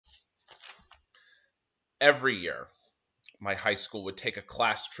every year, my high school would take a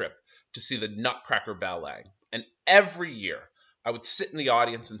class trip to see the Nutcracker Ballet. And every year, I would sit in the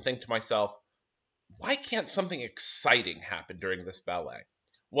audience and think to myself, why can't something exciting happen during this ballet?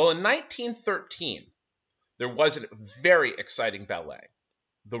 Well, in 1913, there was a very exciting ballet,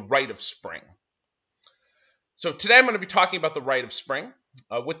 The Rite of Spring. So today I'm going to be talking about The Rite of Spring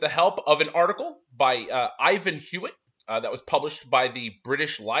with the help of an article by Ivan Hewitt that was published by the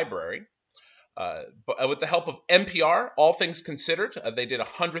British Library. With the help of NPR, All Things Considered, they did a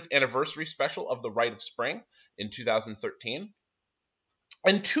 100th anniversary special of The Rite of Spring in 2013.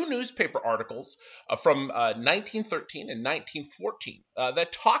 And two newspaper articles from 1913 and 1914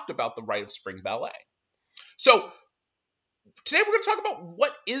 that talked about the Rite of Spring Ballet. So today we're going to talk about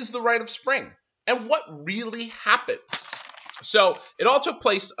what is the Rite of Spring and what really happened. So it all took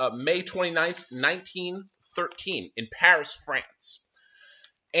place May 29th, 1913 in Paris, France.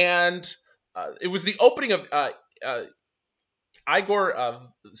 And it was the opening of Igor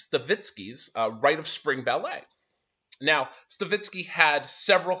Stravinsky's Rite of Spring Ballet. Now, Stravinsky had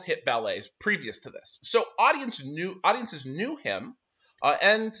several hit ballets previous to this, so audiences knew him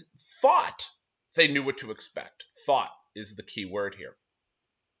and thought they knew what to expect. Thought is the key word here.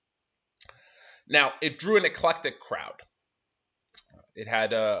 Now, it drew an eclectic crowd. It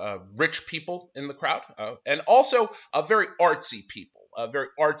had rich people in the crowd and also very artsy people. Very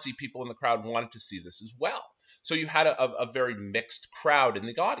artsy people in the crowd wanted to see this as well. So you had a very mixed crowd in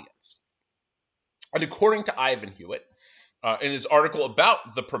the audience. And according to Ivan Hewitt, in his article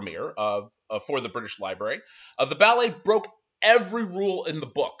about the premiere for the British Library, the ballet broke every rule in the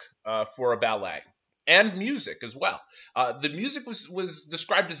book for a ballet, and music as well. The music was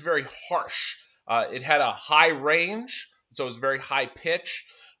described as very harsh. It had a high range, so it was very high pitch.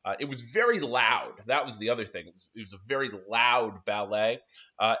 It was very loud. That was the other thing. It was a very loud ballet.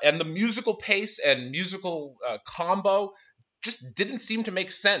 And the musical pace and musical combo just didn't seem to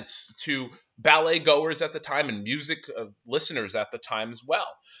make sense to ballet goers at the time and music listeners at the time as well.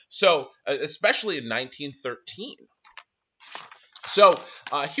 So, especially in 1913. So,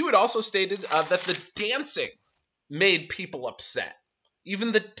 Hewitt also stated that the dancing made people upset.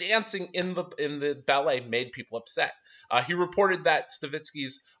 Even the dancing in the ballet made people upset. He reported that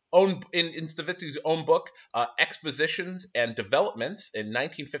Stravinsky's own book, Expositions and Developments, in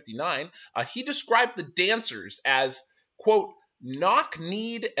 1959, he described the dancers as, quote,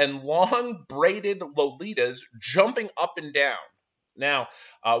 knock-kneed and long-braided lolitas jumping up and down. Now,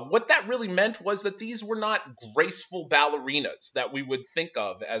 what that really meant was that these were not graceful ballerinas that we would think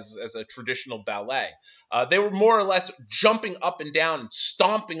of as a traditional ballet. They were more or less jumping up and down and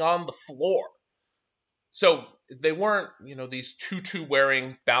stomping on the floor. So they weren't, these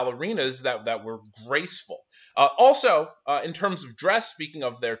tutu-wearing ballerinas that were graceful. Also, in terms of dress, speaking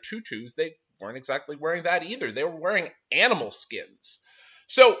of their tutus, they weren't exactly wearing that either. They were wearing animal skins.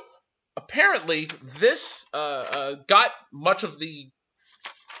 So apparently this got much of the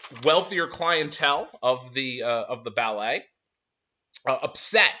wealthier clientele of the ballet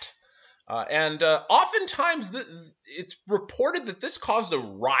upset. And oftentimes it's reported that this caused a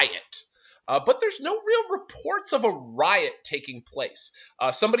riot. But there's no real reports of a riot taking place.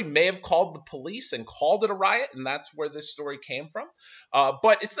 Somebody may have called the police and called it a riot, and that's where this story came from.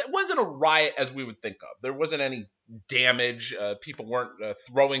 But it wasn't a riot as we would think of. There wasn't any damage. People weren't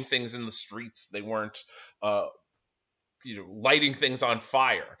throwing things in the streets. They weren't lighting things on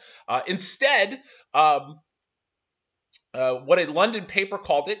fire. Instead, what a London paper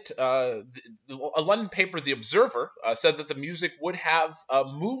called it, a London paper, The Observer, said that the music would have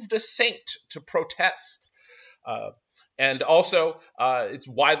moved a saint to protest. And also, it's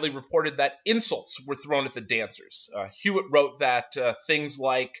widely reported that insults were thrown at the dancers. Hewitt wrote that things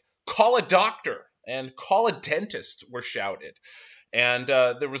like, call a doctor and call a dentist were shouted. And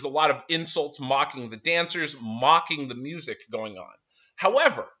there was a lot of insults mocking the dancers, mocking the music going on.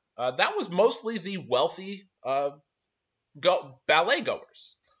 However, that was mostly the wealthy ballet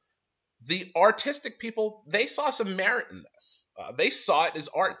goers. The artistic people, they saw some merit in this. They saw it as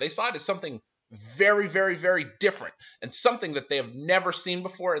art. They saw it as something very, very, very different and something that they have never seen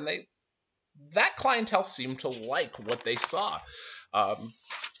before. And that clientele seemed to like what they saw.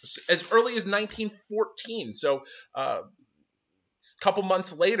 As early as 1914, so a couple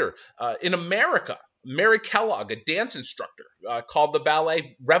months later, in America, Mary Kellogg, a dance instructor, called the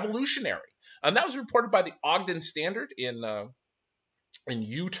ballet revolutionary. And that was reported by the Ogden Standard in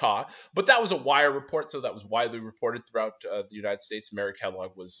Utah, but that was a wire report, so that was widely reported throughout the United States. Mary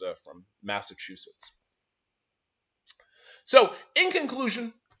Kellogg was from Massachusetts. So, in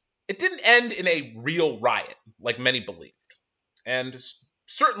conclusion, it didn't end in a real riot, like many believed. And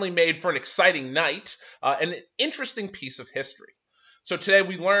certainly made for an exciting night and an interesting piece of history. So today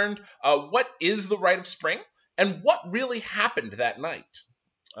we learned what is the Rite of Spring and what really happened that night.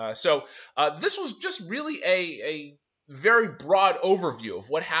 So this was just really a very broad overview of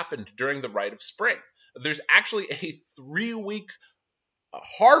what happened during the Rite of Spring. There's actually a 3-week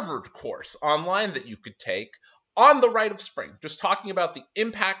Harvard course online that you could take on the Rite of Spring, just talking about the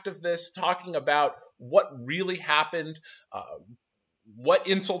impact of this, talking about what really happened, what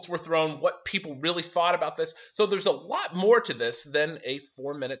insults were thrown, what people really thought about this. So there's a lot more to this than a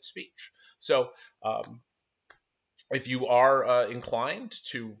 4-minute speech. So if you are inclined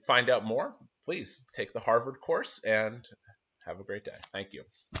to find out more, please take the Harvard course and have a great day. Thank you.